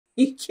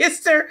He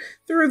kissed her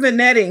through the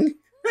netting.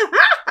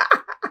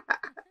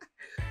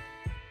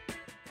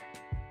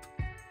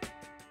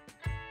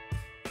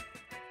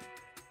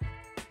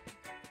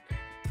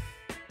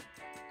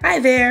 Hi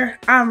there,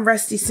 I'm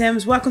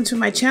RustySimz. Welcome to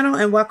my channel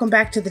and welcome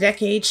back to the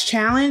Decades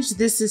Challenge.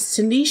 This is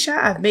Tanisha.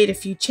 I've made a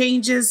few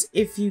changes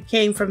if you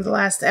came from the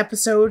last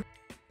episode.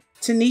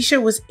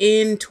 Tanisha was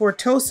in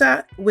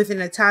Tortosa with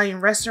an Italian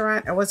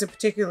restaurant. I wasn't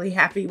particularly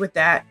happy with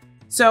that.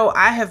 So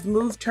I have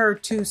moved her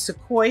to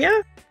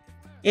Sequoia.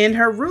 And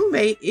her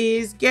roommate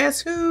is, guess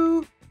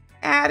who?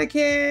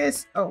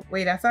 Atticus. Oh,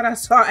 wait, I thought I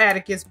saw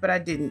Atticus, but I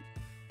didn't.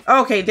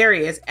 Okay, there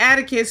he is.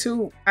 Atticus,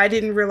 who I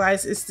didn't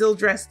realize is still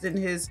dressed in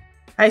his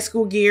high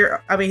school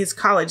gear. I mean, his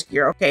college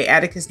gear. Okay,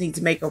 Atticus needs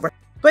a makeover.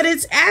 But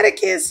it's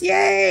Atticus,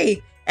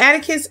 yay!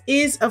 Atticus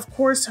is, of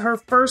course, her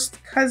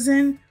first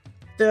cousin.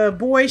 The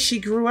boy she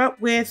grew up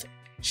with.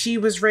 She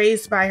was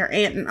raised by her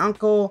aunt and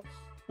uncle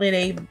in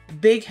a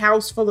big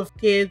house full of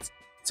kids.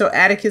 So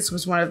Atticus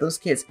was one of those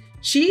kids.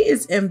 She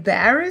is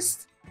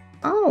embarrassed.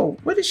 Oh,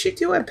 what does she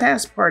do at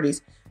past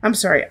parties? I'm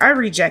sorry, I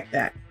reject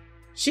that.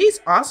 She's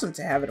awesome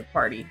to have at a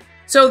party.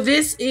 So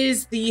this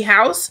is the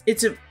house.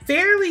 It's a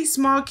fairly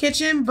small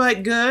kitchen,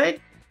 but good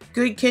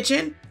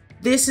kitchen.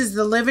 This is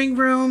the living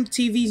room.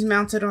 TV's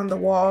mounted on the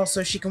wall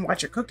so she can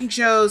watch her cooking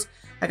shows.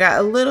 I got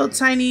a little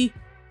tiny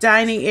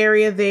dining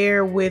area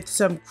there with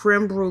some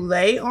creme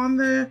brulee on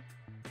the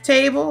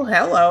table.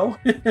 Hello,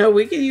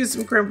 we can use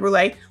some creme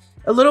brulee.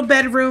 A little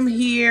bedroom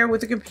here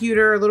with a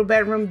computer, a little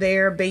bedroom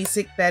there,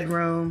 basic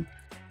bedroom.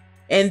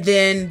 And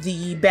then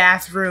the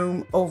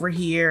bathroom over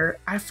here.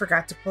 I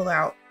forgot to pull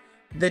out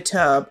the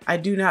tub. I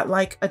do not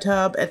like a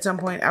tub. At some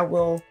point, I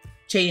will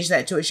change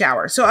that to a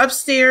shower. So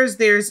upstairs,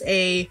 there's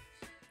a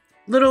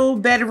little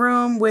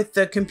bedroom with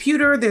the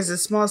computer. There's a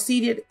small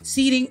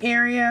seating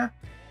area.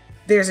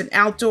 There's an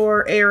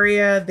outdoor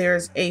area.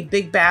 There's a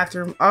big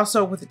bathroom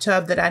also with a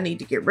tub that I need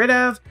to get rid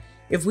of.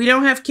 If we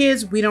don't have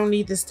kids, we don't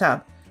need this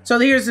tub. So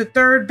here's the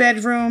third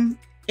bedroom,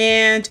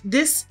 and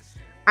this,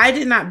 I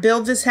did not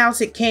build this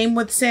house. It came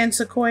with San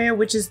Sequoia,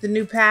 which is the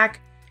new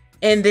pack.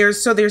 And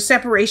there's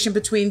separation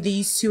between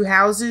these two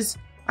houses.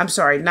 I'm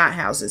sorry, not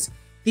houses.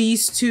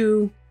 These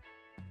two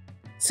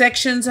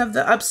sections of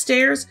the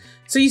upstairs.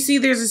 So you see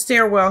there's a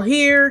stairwell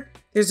here,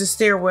 there's a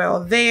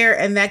stairwell there,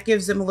 and that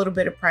gives them a little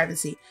bit of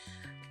privacy.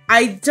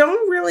 I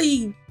don't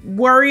really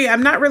worry.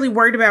 I'm not really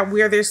worried about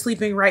where they're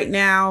sleeping right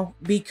now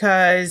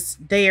because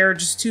they are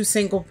just two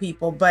single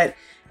people. But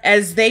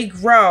as they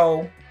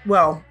grow,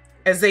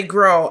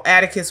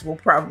 Atticus will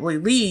probably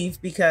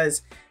leave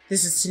because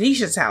this is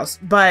Tanisha's house.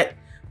 But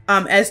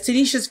as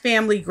Tanisha's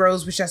family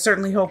grows, which I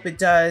certainly hope it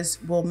does,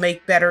 we'll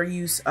make better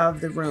use of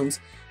the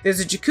rooms. There's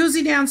a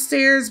jacuzzi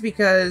downstairs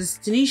because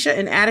Tanisha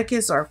and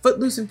Atticus are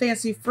footloose and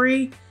fancy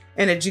free.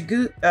 And a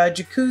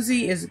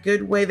jacuzzi is a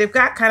good way. They've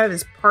got kind of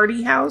this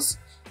party house.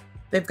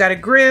 They've got a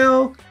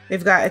grill.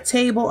 They've got a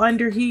table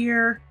under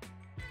here.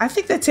 I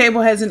think that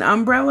table has an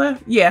umbrella.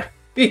 Yeah,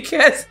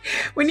 because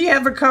when you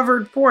have a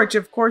covered porch,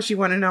 of course you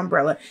want an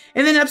umbrella.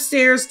 And then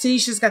upstairs,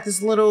 Tanisha's got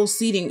this little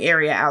seating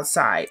area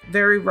outside.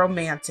 Very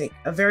romantic.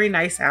 A very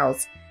nice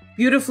house.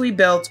 Beautifully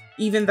built,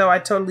 even though I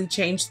totally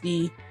changed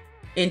the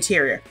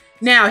interior.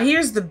 Now,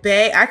 here's the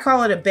bay. I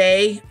call it a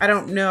bay. I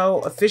don't know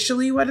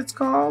officially what it's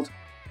called.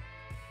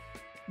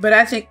 But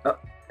I think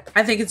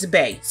it's a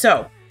bay.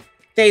 So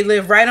they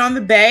live right on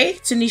the bay.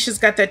 Tanisha's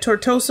got that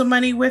Tortosa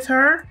money with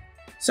her.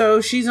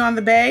 So she's on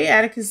the bay.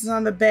 Atticus is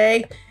on the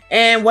bay.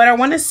 And what I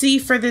want to see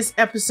for this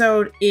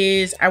episode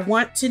is I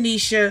want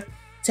Tanisha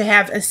to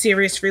have a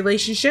serious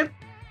relationship.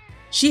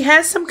 She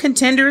has some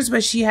contenders,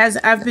 but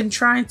I've been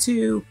trying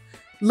to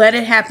let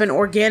it happen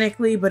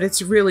organically, but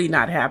it's really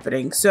not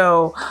happening.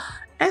 So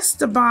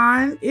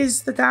Esteban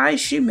is the guy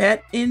she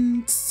met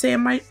in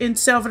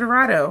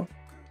Salvadorado.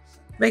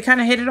 They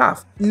kind of hit it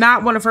off.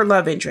 Not one of her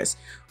love interests.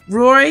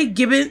 Roy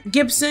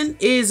Gibson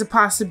is a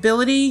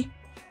possibility.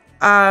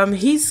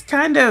 He's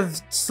kind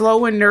of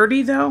slow and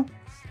nerdy though.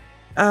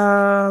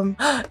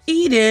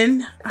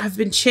 Eden. I've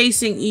been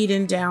chasing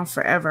Eden down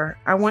forever.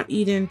 I want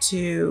Eden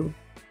to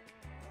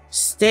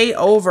stay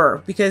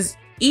over because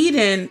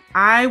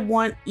I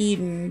want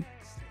Eden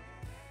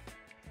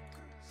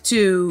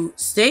to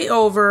stay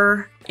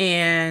over,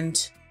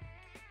 and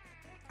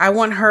I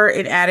want her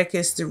and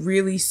Atticus to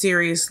really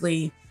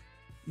seriously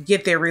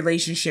get their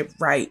relationship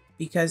right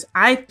because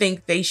I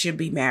think they should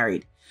be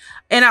married.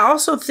 And I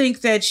also think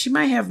that she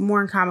might have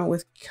more in common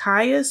with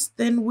Caius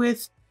than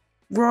with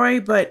Roy,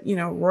 but you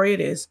know, Roy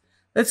it is.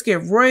 Let's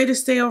get Roy to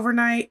stay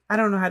overnight. I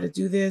don't know how to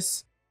do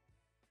this.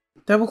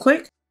 Double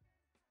click.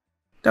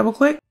 Double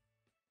click.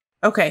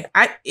 Okay.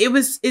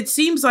 It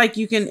seems like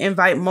you can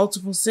invite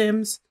multiple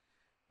Sims,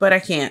 but I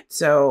can't.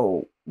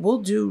 So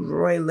we'll do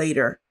Roy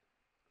later.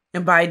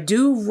 And by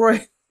do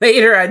Roy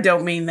later, I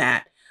don't mean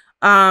that.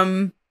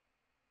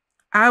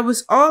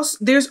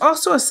 There's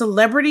also a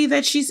celebrity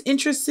that she's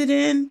interested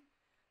in,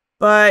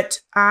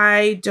 but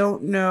I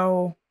don't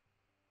know.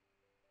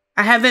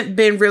 I haven't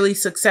been really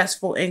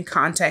successful in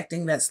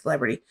contacting that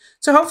celebrity.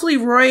 So hopefully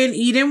Roy and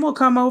Eden will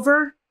come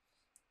over.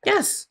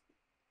 Yes.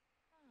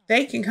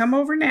 They can come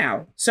over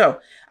now.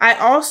 So I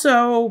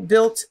also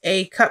built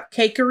a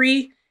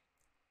cupcakery.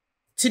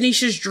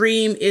 Tanisha's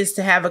dream is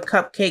to have a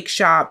cupcake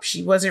shop.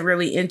 She wasn't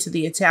really into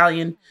the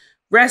Italian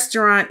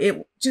restaurant.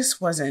 It just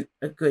wasn't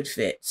a good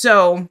fit.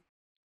 So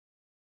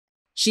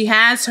she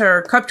has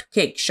her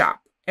cupcake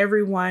shop.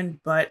 Everyone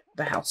but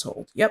the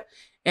household. Yep.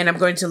 And I'm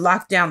going to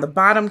lock down the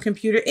bottom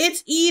computer.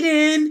 It's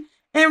Eden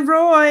and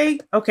Roy.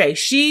 Okay,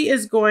 she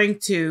is going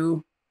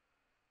to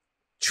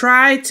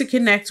try to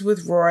connect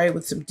with Roy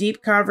with some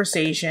deep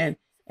conversation.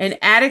 And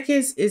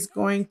Atticus is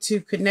going to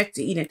connect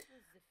to Eden.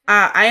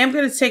 I am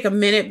going to take a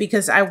minute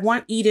because I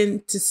want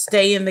Eden to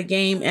stay in the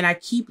game and I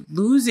keep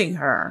losing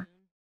her.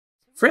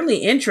 Friendly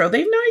intro.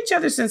 They've known each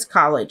other since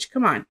college.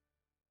 Come on.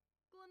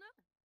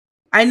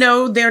 I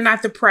know they're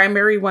not the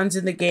primary ones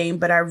in the game,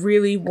 but I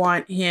really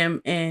want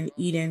him and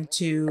Eden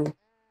to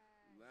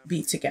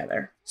be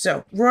together.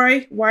 So,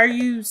 Roy, why are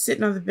you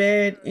sitting on the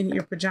bed in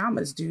your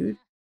pajamas, dude?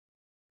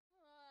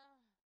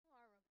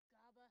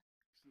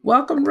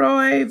 Welcome,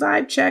 Roy.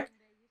 Vibe check.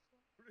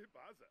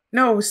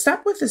 No,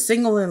 stop with the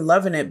single and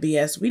loving it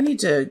BS. We need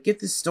to get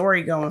this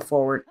story going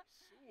forward.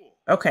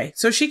 Okay,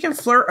 so she can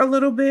flirt a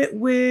little bit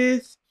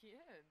with...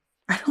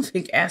 I don't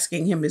think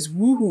asking him his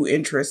woohoo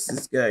interests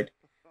is good.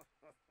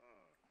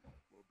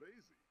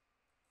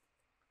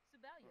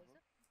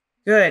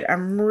 Good.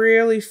 I'm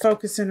really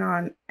focusing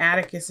on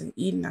Atticus and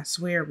Eden, I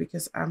swear,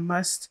 because I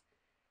must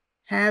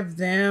have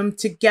them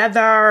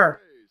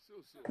together.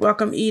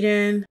 Welcome,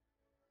 Eden.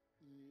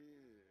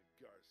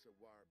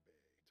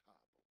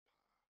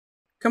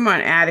 Come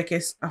on,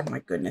 Atticus. Oh, my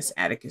goodness.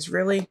 Atticus,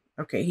 really?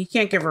 Okay, he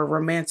can't give her a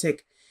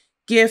romantic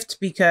gift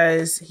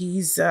because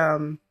he's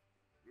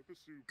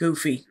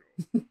goofy.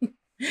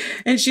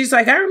 And she's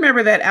like, I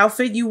remember that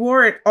outfit. You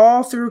wore it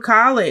all through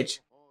college.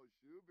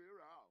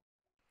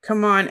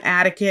 Come on,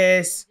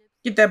 Atticus.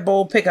 Get that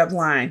bold pickup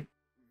line.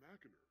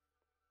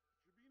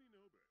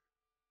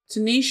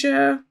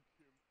 Tanisha,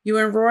 you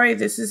and Roy,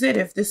 this is it.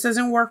 If this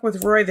doesn't work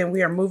with Roy, then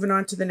we are moving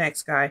on to the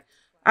next guy.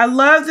 I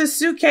love the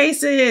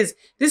suitcases.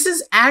 This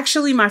is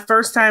actually my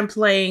first time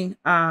playing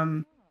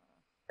in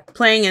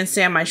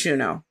San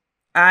Myshuno.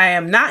 I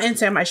am not in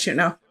San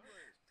Myshuno.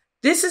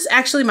 This is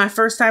actually my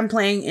first time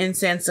playing in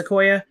San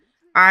Sequoia.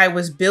 I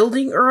was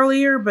building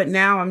earlier, but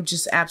now I'm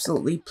just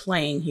absolutely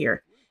playing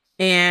here.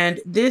 And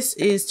this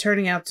is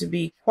turning out to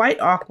be quite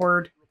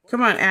awkward.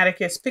 Come on,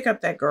 Atticus, pick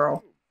up that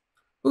girl.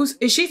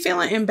 Is she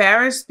feeling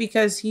embarrassed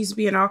because he's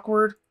being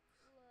awkward?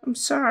 I'm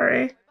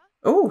sorry.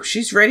 Oh,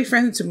 she's ready for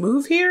him to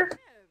move here?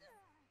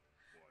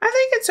 I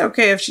think it's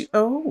okay if she...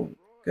 Oh,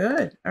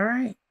 good. All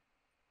right.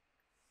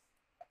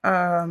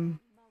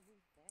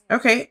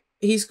 Okay,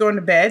 he's going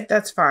to bed.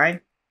 That's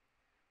fine.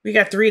 We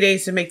got 3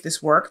 days to make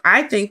this work.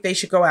 I think they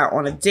should go out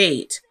on a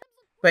date,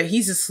 but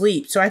he's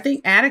asleep. So I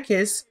think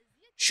Atticus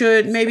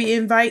should maybe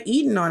invite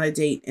Eden on a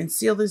date and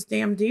seal this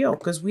damn deal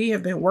because we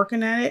have been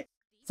working at it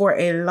for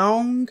a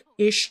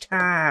long-ish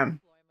time.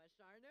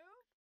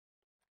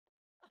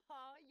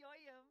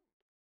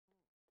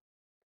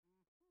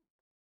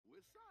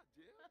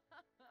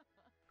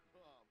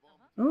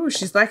 Oh,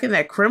 she's liking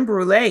that creme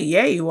brulee.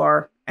 Yeah, you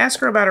are. Ask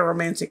her about her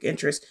romantic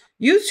interest.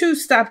 You two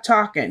stop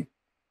talking.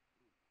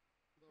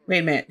 Wait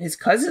a minute. His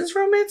cousin's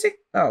romantic?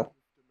 Oh.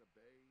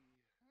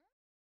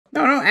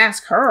 No, don't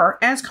ask her.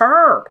 Ask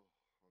her.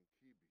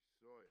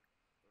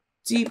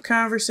 Deep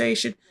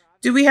conversation.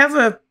 Do we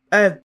have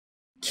a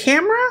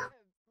camera?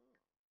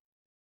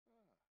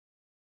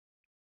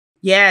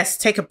 Yes,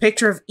 take a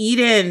picture of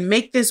Eden.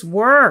 Make this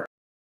work.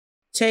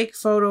 Take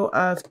photo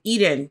of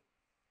Eden.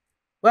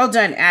 Well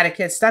done,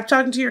 Atticus. Stop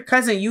talking to your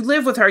cousin. You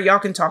live with her. Y'all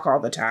can talk all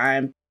the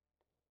time.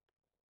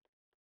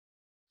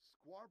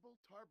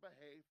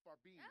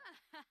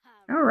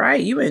 All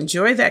right, you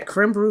enjoy that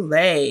creme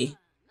brulee.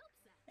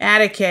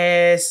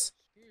 Atticus.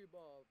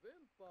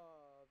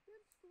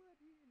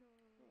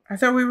 I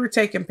thought we were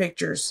taking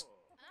pictures.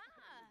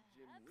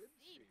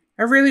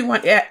 I really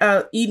want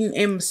Eden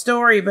in the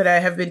story, but I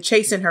have been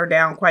chasing her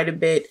down quite a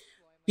bit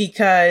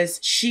because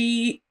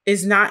she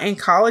is not in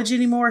college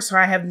anymore, so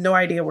I have no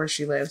idea where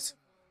she lives.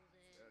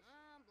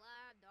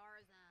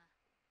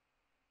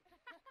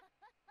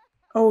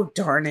 Oh,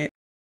 darn it.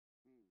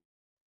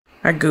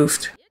 I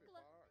goofed.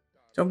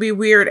 Don't be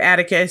weird,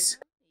 Atticus.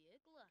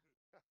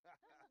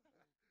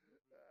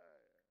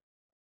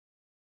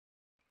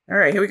 All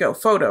right, here we go.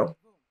 Photo.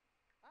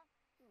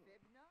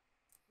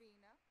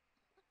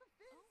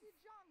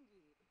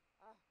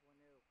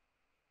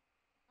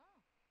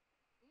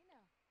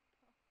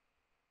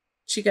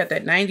 She got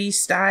that 90s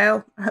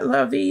style. I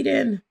love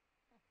Eden.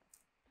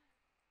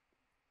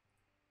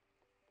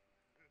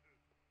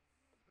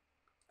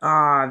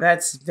 Ah,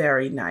 that's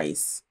very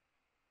nice.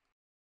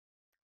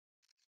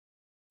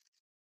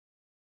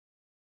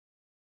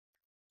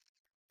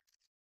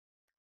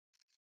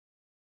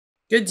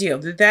 Good deal.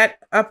 Did that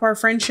up our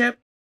friendship?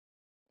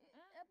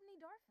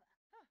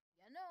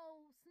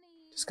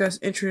 Discuss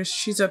interest.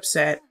 She's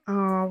upset.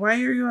 Oh, why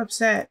are you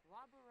upset?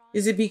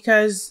 Is it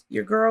because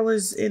your girl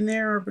is in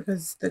there or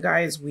because the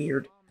guy is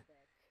weird?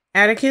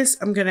 Atticus,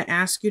 I'm going to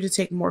ask you to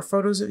take more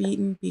photos of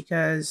Eden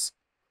because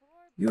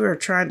you are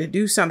trying to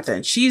do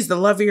something. She's the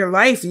love of your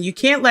life and you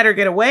can't let her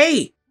get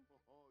away.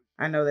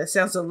 I know that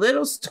sounds a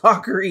little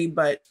stalkery,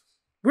 but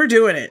we're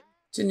doing it.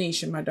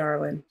 Tanisha, my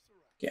darling,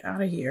 get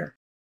out of here.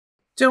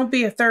 Don't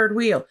be a third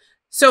wheel.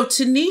 So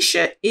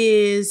Tanisha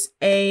is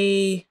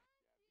a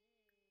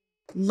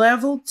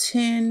level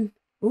 10.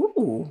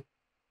 Ooh.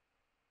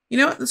 You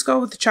know what? Let's go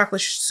with the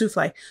chocolate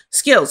souffle.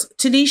 Skills.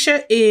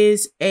 Tanisha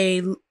is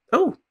a...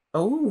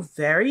 Oh,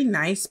 very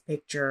nice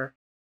picture.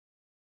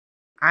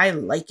 I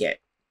like it.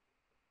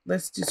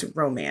 Let's do some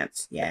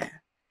romance. Yeah.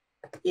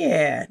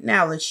 Yeah.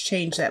 Now let's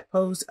change that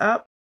pose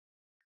up.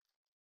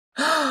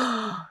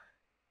 Oh,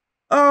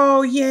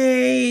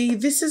 yay.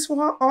 This is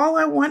all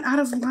I want out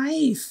of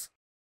life.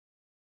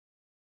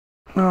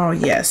 Oh,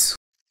 yes.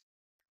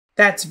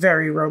 That's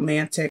very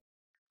romantic.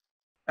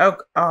 Oh,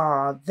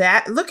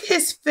 look at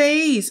his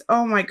face.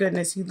 Oh my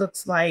goodness. He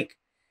looks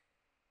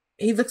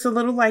a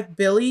little like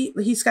Billy.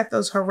 He's got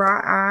those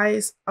hurrah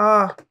eyes.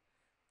 Oh,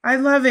 I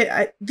love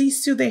it.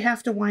 These two, they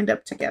have to wind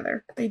up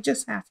together. They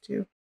just have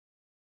to.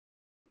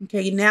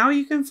 Okay, now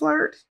you can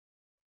flirt.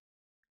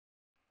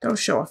 Don't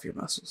show off your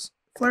muscles.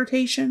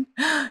 Flirtation.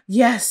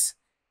 Yes.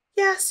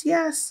 Yes,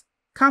 yes.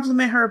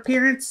 Compliment her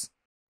appearance.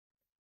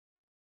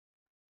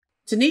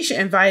 Tanisha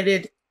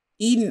invited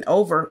Eden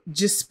over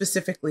just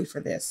specifically for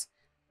this.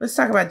 Let's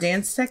talk about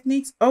dance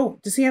techniques. Oh,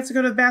 does he have to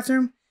go to the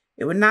bathroom?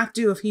 It would not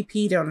do if he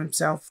peed on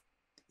himself.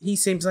 He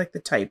seems like the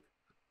type.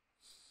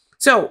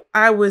 So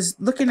I was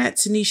looking at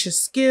Tanisha's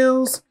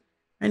skills.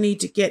 I need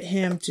to get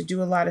him to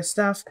do a lot of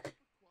stuff.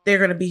 They're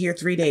going to be here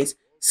 3 days.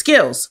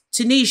 Skills.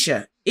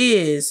 Tanisha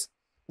is...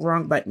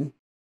 Wrong button.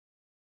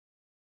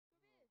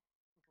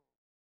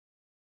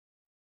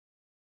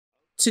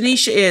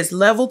 Tanisha is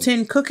level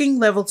 10 cooking,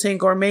 level 10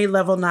 gourmet,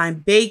 level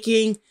 9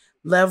 baking,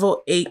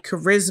 level 8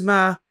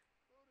 charisma,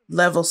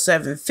 level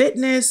 7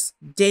 fitness,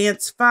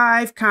 dance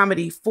 5,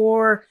 comedy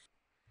 4.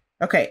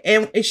 Okay,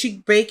 and is she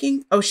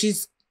baking? Oh,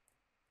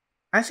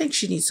 I think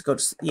she needs to go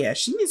to sleep. Yeah,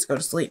 she needs to go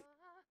to sleep.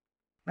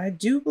 I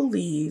do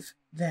believe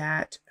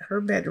that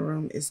her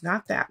bedroom is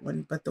not that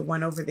one, but the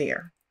one over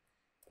there.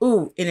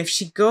 Ooh, and if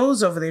she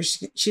goes over there,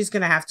 she's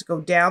going to have to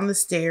go down the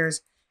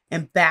stairs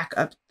and back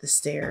up the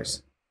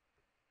stairs.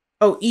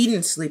 Oh,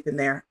 Eden's sleeping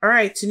there. All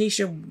right,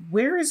 Tanisha,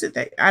 where is it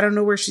that... I don't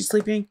know where she's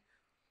sleeping,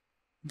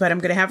 but I'm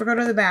going to have her go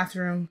to the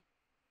bathroom.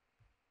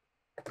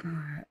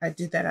 I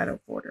did that out of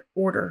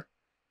order.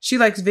 She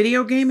likes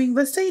video gaming.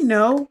 Let's say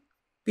no,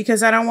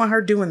 because I don't want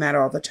her doing that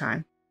all the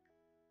time.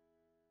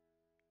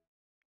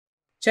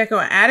 Check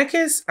on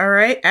Atticus. All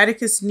right,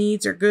 Atticus'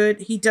 needs are good.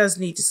 He does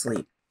need to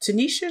sleep.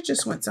 Tanisha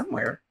just went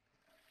somewhere.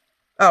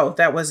 Oh,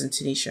 that wasn't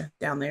Tanisha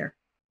down there.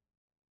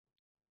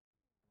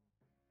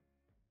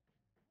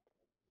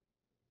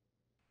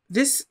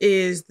 This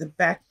is the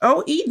back.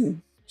 Oh,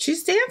 Eden.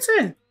 She's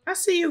dancing. I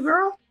see you,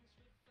 girl.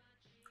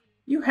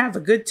 You have a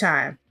good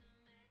time.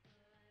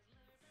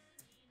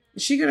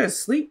 Is she going to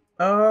sleep?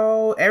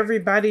 Oh,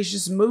 everybody's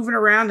just moving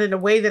around in a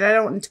way that I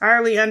don't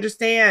entirely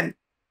understand.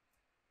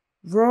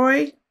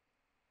 Roy,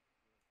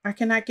 I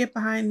cannot get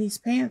behind these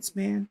pants,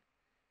 man.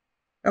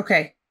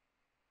 Okay.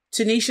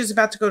 Tanisha's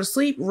about to go to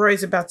sleep.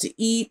 Roy's about to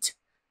eat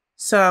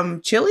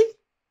some chili,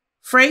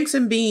 franks,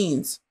 and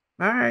beans.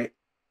 All right.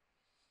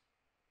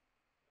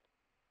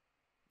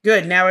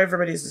 Good. Now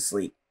everybody's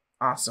asleep.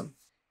 Awesome.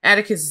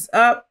 Atticus is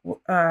up.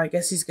 I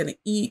guess he's going to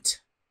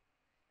eat.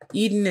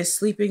 Eden is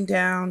sleeping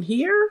down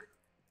here.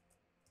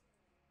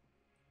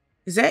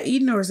 Is that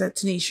Eden or is that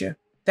Tanisha?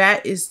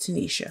 That is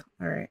Tanisha.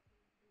 All right.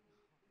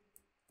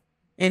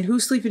 And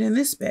who's sleeping in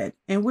this bed?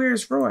 And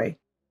where's Roy?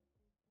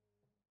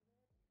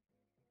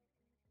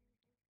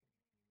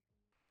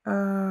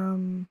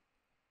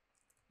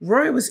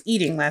 Roy was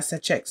eating last I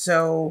checked.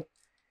 So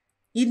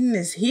Eden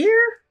is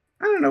here?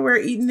 I don't know where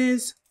Eden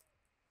is.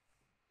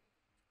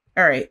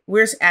 All right.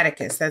 Where's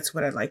Atticus? That's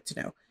what I'd like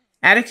to know.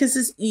 Atticus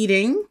is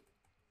eating.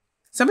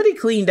 Somebody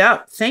cleaned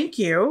up. Thank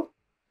you.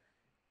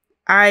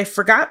 I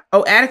forgot.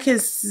 Oh,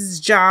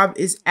 Atticus's job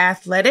is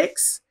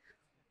athletics.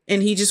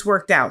 And he just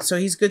worked out. So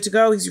he's good to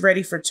go. He's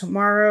ready for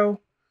tomorrow.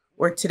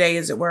 Or today,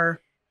 as it were.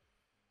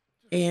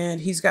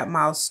 And he's got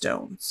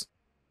milestones.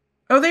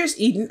 Oh, there's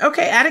Eden.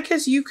 Okay,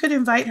 Atticus, you could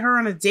invite her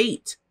on a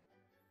date.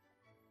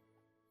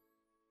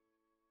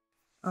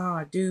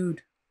 Oh,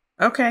 dude.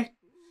 Okay.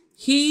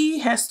 He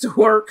has to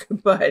work,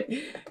 but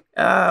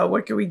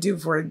what can we do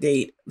for a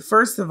date?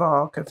 First of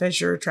all,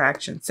 confess your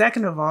attraction.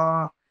 Second of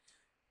all,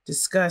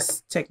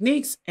 discuss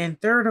techniques.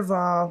 And third of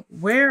all,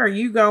 where are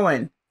you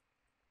going?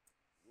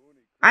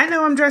 I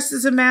know I'm dressed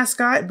as a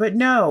mascot, but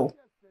no.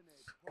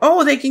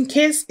 Oh, they can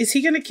kiss. Is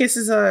he going to kiss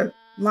as a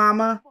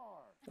llama?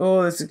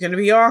 Oh, this is going to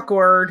be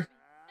awkward.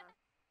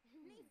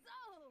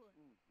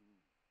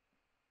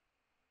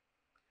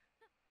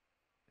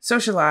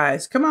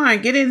 Socialize. Come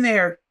on, get in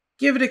there.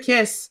 Give it a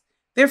kiss.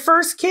 Their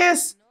first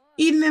kiss.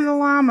 Eden and the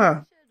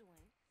llama.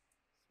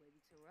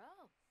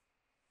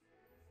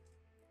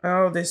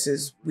 Oh, this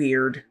is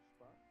weird.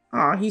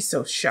 Oh, he's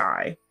so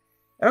shy.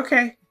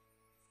 Okay.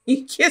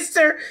 He kissed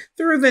her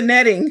through the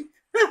netting.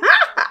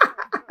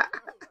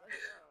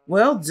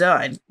 Well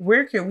done.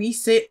 Where can we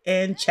sit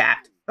and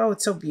chat? Oh,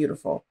 it's so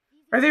beautiful.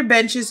 Are there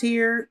benches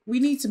here? We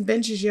need some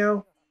benches,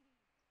 yo.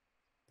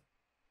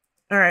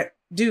 All right,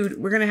 dude,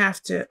 we're going to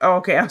have to. Oh,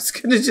 okay. I was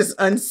going to just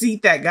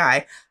unseat that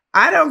guy.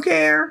 I don't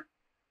care.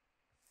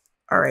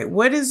 All right.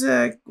 What's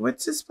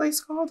this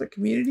place called? A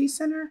community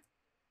center?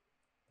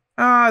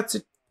 Oh, it's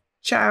a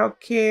child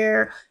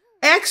care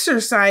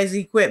exercise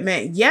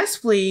equipment. Yes,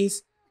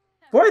 please.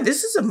 Boy,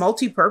 this is a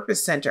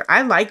multi-purpose center.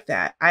 I like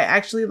that. I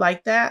actually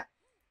like that.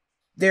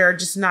 There are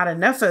just not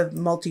enough of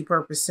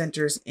multi-purpose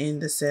centers in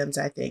The Sims,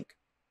 I think.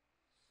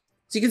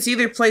 So you can see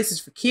there are places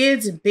for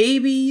kids and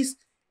babies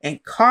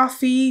and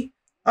coffee.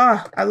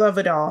 Oh, I love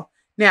it all.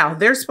 Now,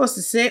 they're supposed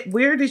to sit.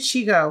 Where did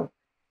she go?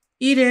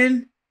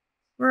 Eden.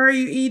 Where are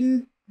you,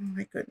 Eden? Oh,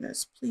 my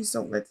goodness. Please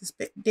don't let this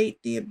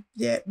date be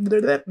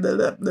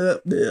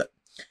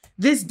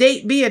this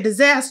date be a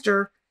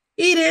disaster.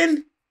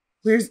 Eden.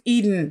 Where's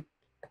Eden?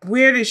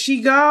 Where did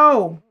she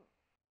go?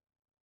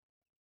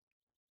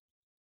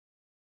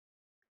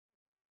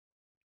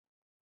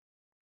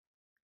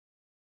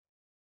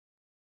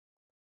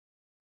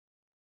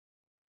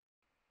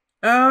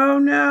 Oh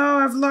no,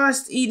 I've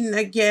lost Eden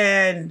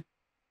again.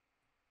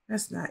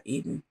 That's not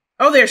Eden.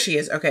 Oh, there she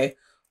is. Okay.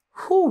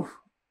 Whew.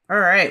 All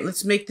right,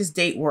 let's make this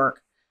date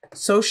work.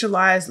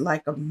 Socialize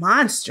like a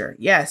monster.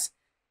 Yes.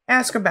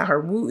 Ask about her.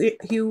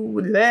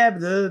 Blah,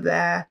 blah,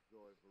 blah.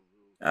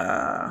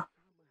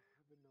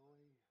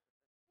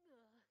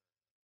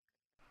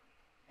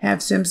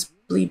 Have Sims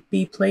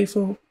be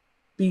playful,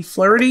 be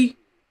flirty.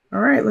 All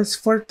right, let's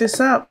flirt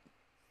this up.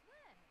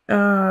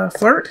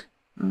 Flirt?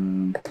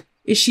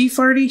 Is she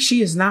flirty?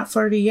 She is not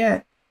flirty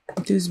yet.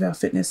 Enthused about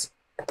fitness.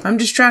 I'm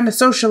just trying to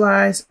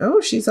socialize. Oh,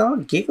 she's all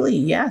giggly.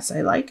 Yes,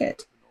 I like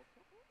it.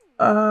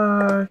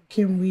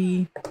 Can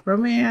we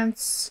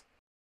romance?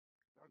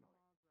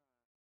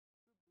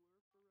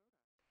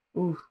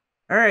 Ooh.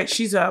 All right,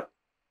 she's up.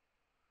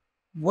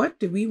 What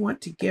do we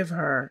want to give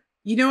her?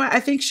 You know what? I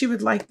think she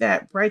would like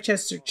that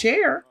Brychester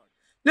chair.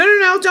 No, no,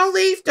 no, don't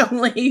leave.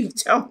 Don't leave.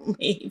 Don't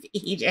leave,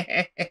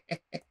 Eden.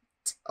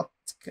 Don't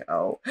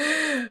go.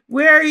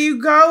 Where are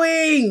you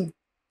going?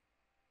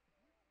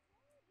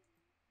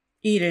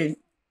 Eden,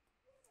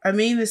 I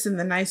mean this in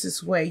the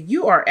nicest way.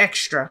 You are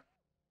extra.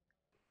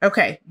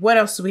 Okay, what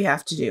else do we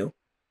have to do?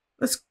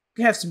 Let's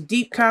have some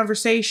deep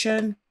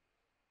conversation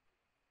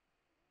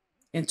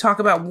and talk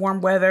about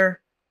warm weather.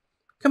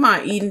 Come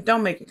on, Eden,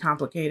 don't make it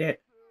complicated.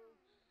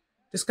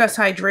 Discuss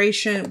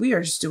hydration. We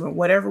are just doing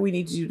whatever we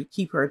need to do to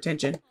keep her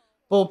attention.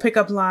 Bold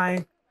pickup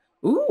line.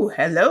 Ooh,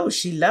 hello,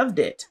 she loved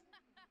it.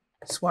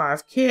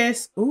 Suave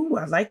kiss. Ooh,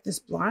 I like this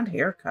blonde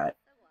haircut.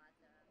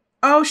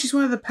 Oh, she's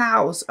one of the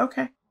pals.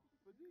 Okay.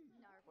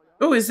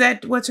 Oh, is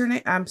that, what's her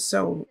name? I'm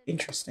so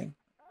interesting.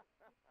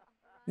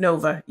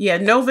 Nova. Yeah,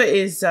 Nova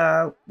is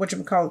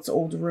whatchamacallit's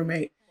old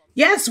roommate.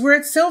 Yes, we're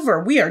at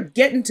silver. We are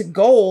getting to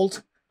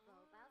gold.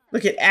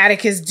 Look at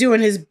Atticus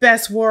doing his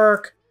best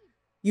work.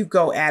 You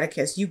go,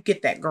 Atticus. You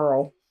get that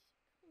girl.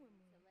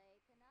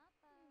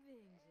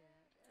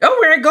 Oh,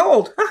 we're at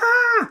gold.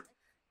 Ha-ha!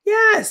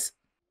 Yes.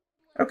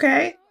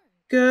 Okay.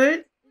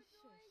 Good.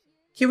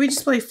 Can we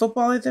just play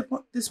football at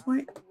this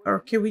point? Or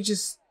can we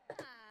just,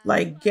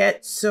 like,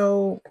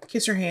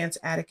 kiss her hands,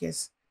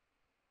 Atticus.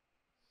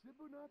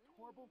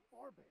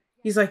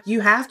 He's like,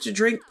 you have to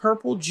drink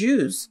purple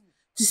juice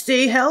to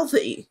stay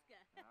healthy.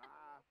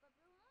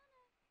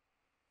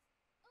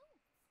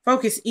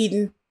 Focus,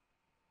 Eden.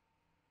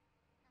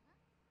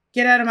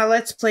 Get out of my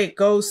let's play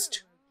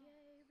ghost.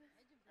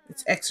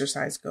 It's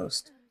exercise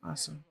ghost.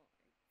 Awesome.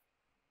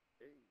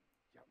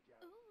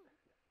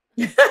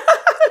 I don't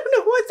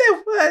know what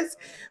that was,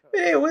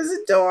 but it was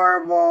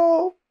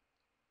adorable.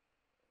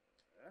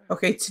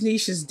 Okay,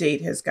 Tanisha's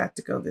date has got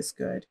to go this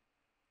good.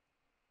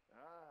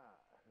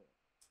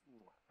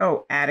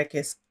 Oh,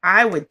 Atticus,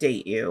 I would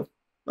date you.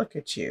 Look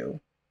at you.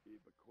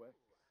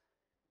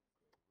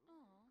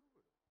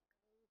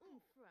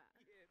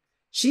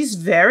 She's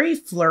very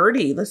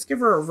flirty. Let's give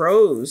her a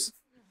rose.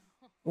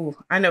 Oh,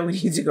 I know we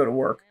need to go to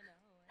work.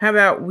 How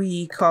about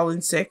we call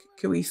in sick?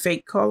 Can we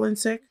fake call in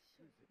sick?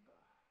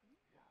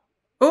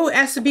 Oh,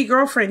 has to be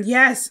girlfriend.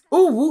 Yes.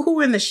 Oh,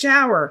 woohoo in the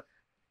shower.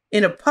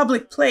 In a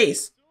public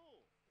place.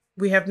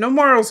 We have no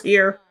morals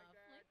here.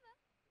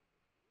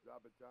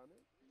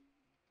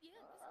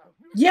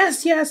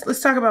 Yes, yes.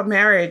 Let's talk about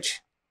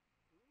marriage.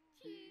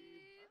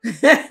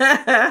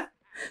 Tanisha,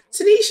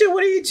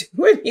 what are you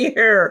doing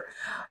here?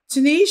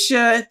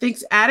 Tanisha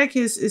thinks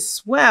Atticus is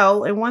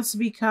swell and wants to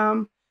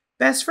become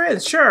best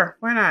friends. Sure,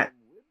 why not?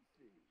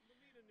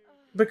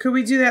 But could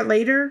we do that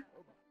later?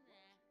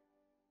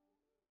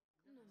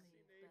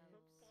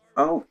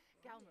 Oh.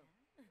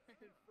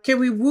 Can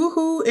we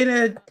woohoo in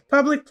a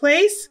public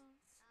place?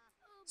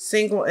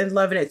 Single and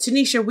loving it.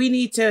 Tanisha, we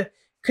need to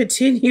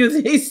continue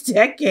these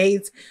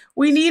decades.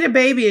 We need a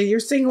baby, and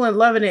you're single and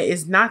loving it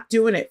is not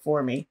doing it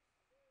for me.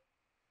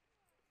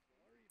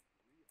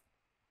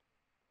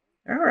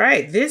 All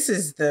right, this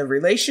is the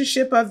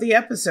relationship of the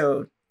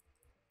episode.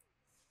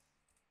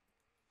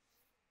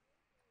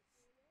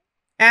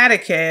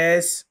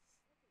 Atticus.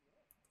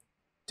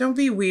 Don't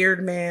be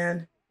weird,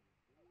 man.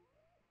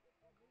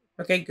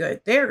 Okay,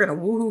 good. They're going to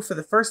woohoo for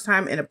the first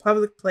time in a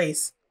public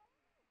place.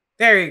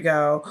 There you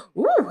go.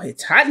 Ooh,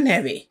 it's hot and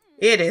heavy.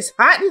 It is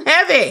hot and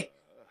heavy.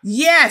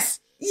 Yes.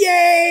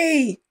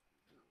 Yay.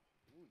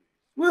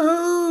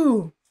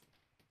 Woohoo.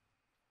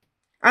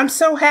 I'm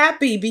so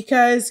happy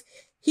because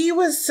he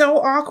was so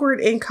awkward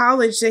in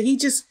college that he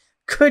just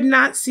could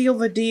not seal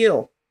the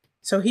deal.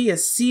 So he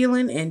is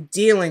sealing and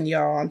dealing,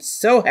 y'all. I'm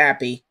so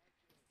happy.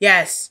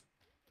 Yes.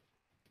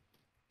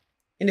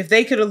 And if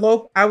they could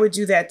elope, I would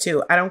do that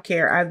too. I don't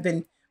care. I've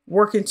been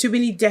working too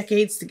many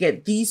decades to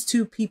get these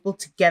two people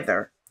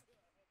together.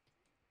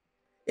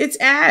 It's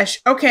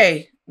Ash.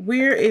 Okay.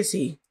 Where is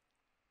he?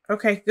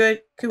 Okay,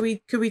 good. Could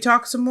we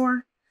talk some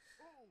more?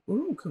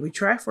 Ooh, could we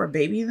try for a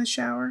baby in the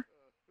shower?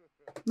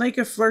 Like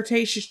a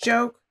flirtatious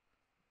joke?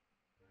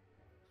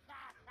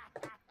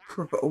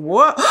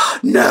 What?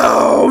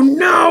 No,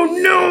 no,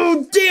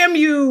 no! Damn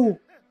you!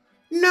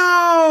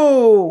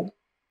 No!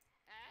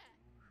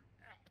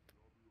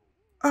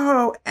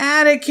 Oh,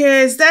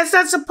 Atticus, that's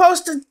not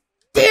supposed to...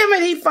 Damn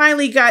it, he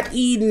finally got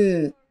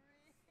eaten.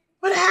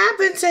 What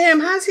happened to him?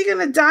 How's he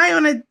gonna die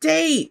on a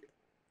date?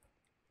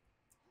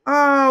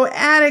 Oh,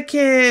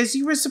 Atticus,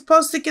 you were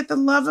supposed to get the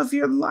love of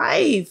your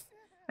life.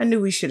 I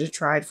knew we should have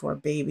tried for a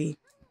baby.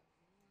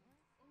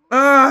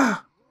 Ugh,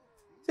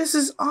 this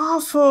is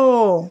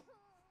awful.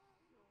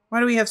 Why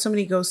do we have so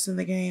many ghosts in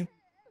the game?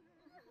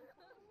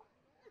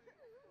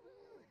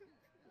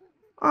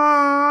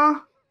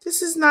 Aw,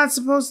 this is not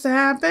supposed to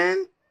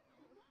happen.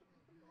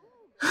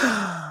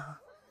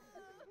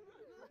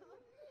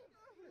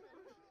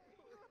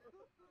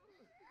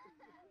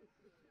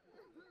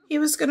 He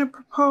was gonna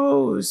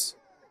propose.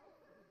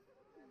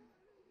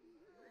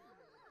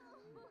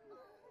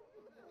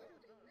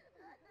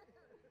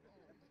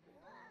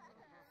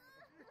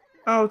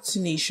 Oh,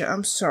 Tanisha,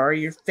 I'm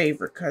sorry. Your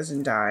favorite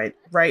cousin died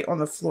right on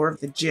the floor of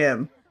the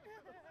gym.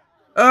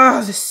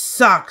 Ugh, this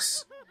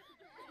sucks.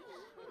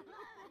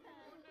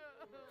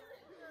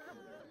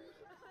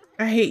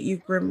 I hate you,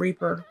 Grim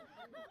Reaper.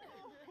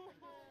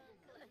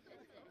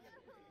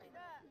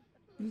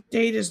 The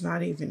date is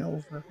not even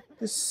over.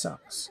 This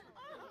sucks.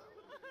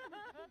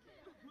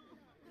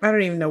 I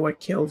don't even know what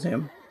killed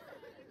him.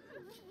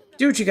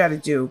 Do what you gotta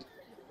do.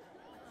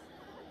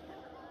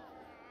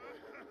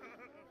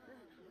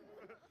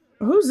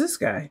 Who's this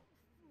guy?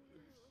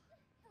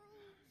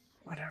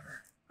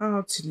 Whatever.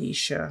 Oh,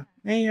 Tanisha.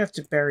 Now you have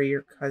to bury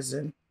your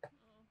cousin.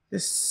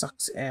 This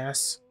sucks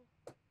ass.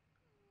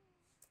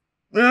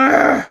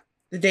 Ugh!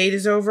 The date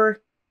is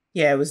over?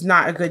 Yeah, it was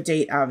not a good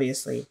date,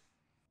 obviously.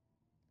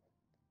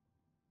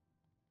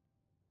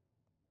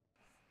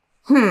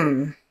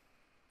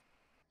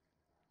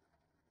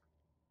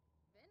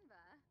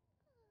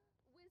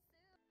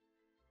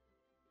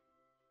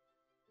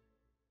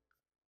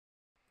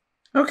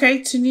 Okay,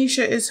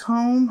 Tanisha is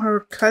home.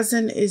 Her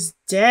cousin is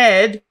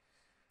dead.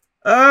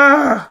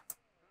 Ugh!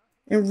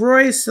 And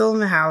Roy is still in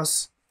the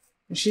house.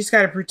 And she's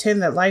got to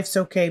pretend that life's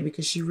okay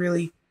because she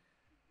really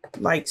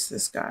likes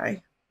this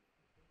guy.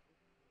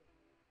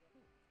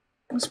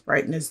 Let's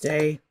brighten his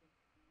day.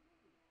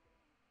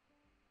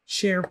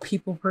 Share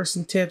people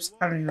person tips.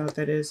 I don't even know what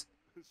that is.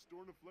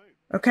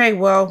 Okay,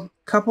 well,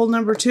 couple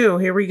number 2.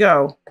 Here we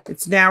go.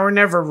 It's now or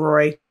never,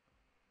 Roy.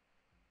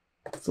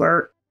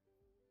 Flirt.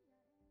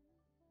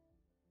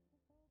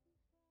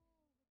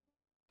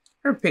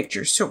 Her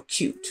picture's so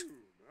cute.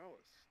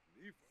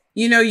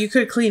 You know, you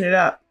could clean it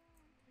up.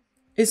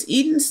 Is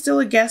Eden still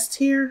a guest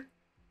here?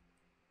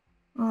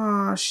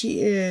 Aw,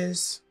 she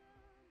is.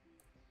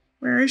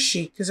 Where is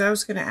she? Because I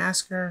was going to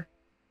ask her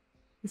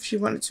if she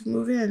wanted to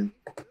move in.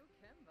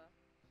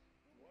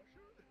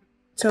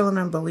 Tell an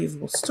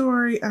unbelievable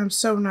story. I'm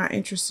so not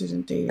interested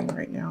in dating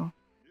right now.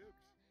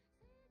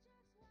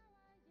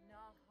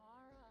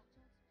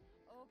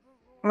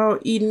 Oh,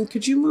 Eden,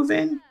 could you move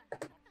in?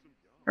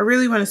 I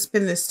really want to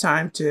spend this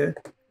time to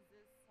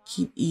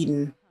keep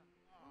Eden.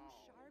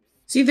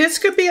 See, this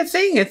could be a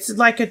thing. It's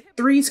like a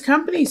Three's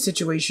Company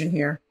situation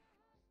here.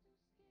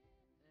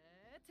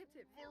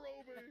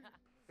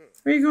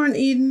 Where are you going,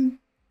 Eden?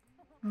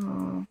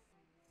 Oh.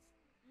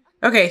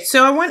 Okay,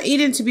 so I want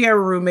Eden to be our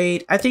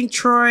roommate. I think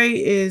Troy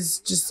is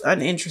just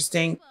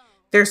uninteresting.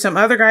 There's some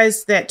other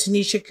guys that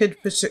Tanisha could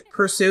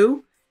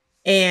pursue,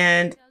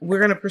 and we're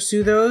going to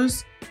pursue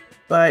those.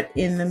 But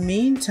in the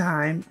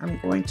meantime, I'm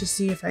going to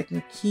see if I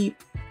can keep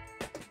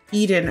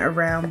Eden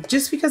around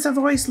just because I've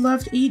always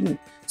loved Eden.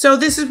 So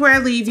this is where I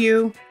leave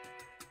you.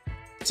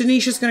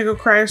 Tanisha's going to go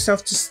cry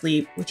herself to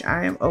sleep, which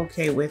I am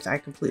okay with. I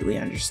completely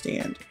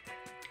understand.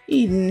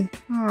 Eden.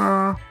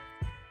 Aww.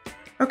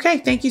 Okay,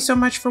 thank you so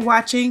much for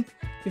watching.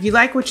 If you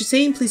like what you've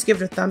seen, please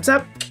give it a thumbs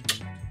up.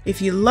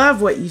 If you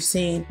love what you've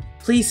seen,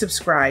 please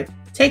subscribe.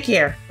 Take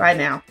care. Bye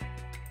now.